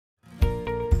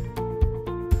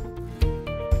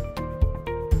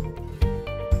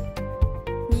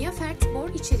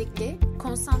içerikli,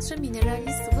 konsantre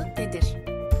mineralli sıvı nedir?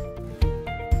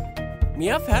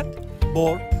 Miafert,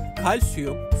 bor,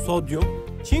 kalsiyum, sodyum,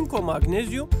 çinko,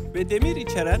 magnezyum ve demir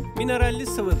içeren mineralli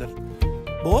sıvıdır.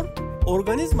 Bor,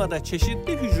 organizmada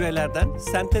çeşitli hücrelerden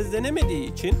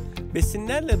sentezlenemediği için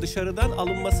besinlerle dışarıdan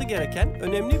alınması gereken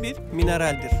önemli bir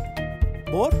mineraldir.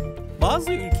 Bor,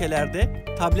 bazı ülkelerde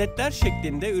tabletler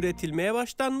şeklinde üretilmeye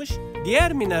başlanmış,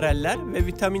 diğer mineraller ve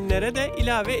vitaminlere de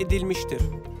ilave edilmiştir.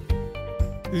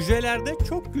 Hücrelerde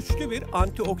çok güçlü bir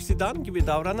antioksidan gibi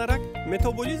davranarak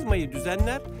metabolizmayı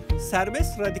düzenler,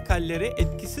 serbest radikalleri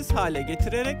etkisiz hale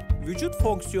getirerek vücut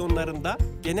fonksiyonlarında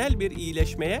genel bir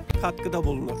iyileşmeye katkıda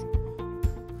bulunur.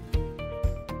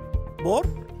 Bor,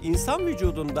 insan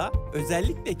vücudunda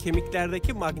özellikle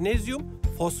kemiklerdeki magnezyum,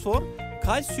 fosfor,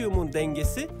 kalsiyumun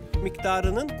dengesi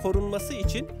miktarının korunması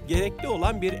için gerekli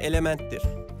olan bir elementtir.